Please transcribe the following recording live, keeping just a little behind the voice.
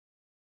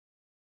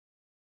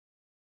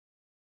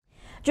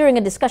During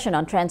a discussion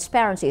on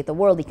transparency at the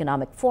World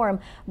Economic Forum,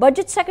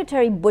 Budget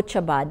Secretary Butch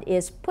Abad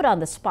is put on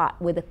the spot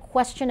with a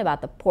question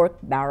about the pork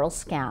barrel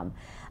scam.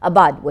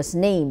 Abad was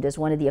named as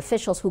one of the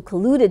officials who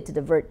colluded to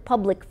divert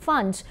public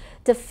funds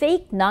to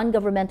fake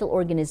non-governmental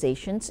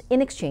organizations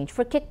in exchange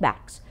for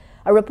kickbacks.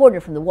 A reporter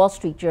from the Wall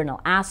Street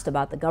Journal asked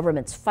about the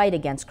government's fight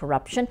against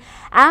corruption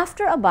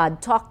after Abad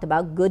talked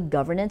about good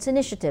governance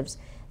initiatives.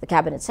 The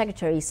cabinet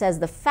secretary says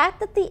the fact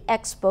that the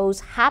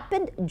expos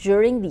happened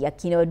during the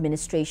Aquino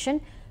administration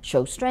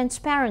shows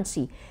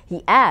transparency.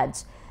 He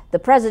adds, the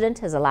president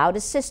has allowed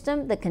a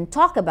system that can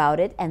talk about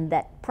it and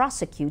that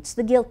prosecutes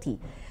the guilty.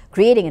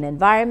 Creating an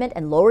environment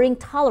and lowering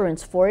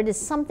tolerance for it is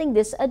something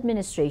this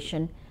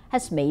administration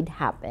has made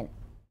happen.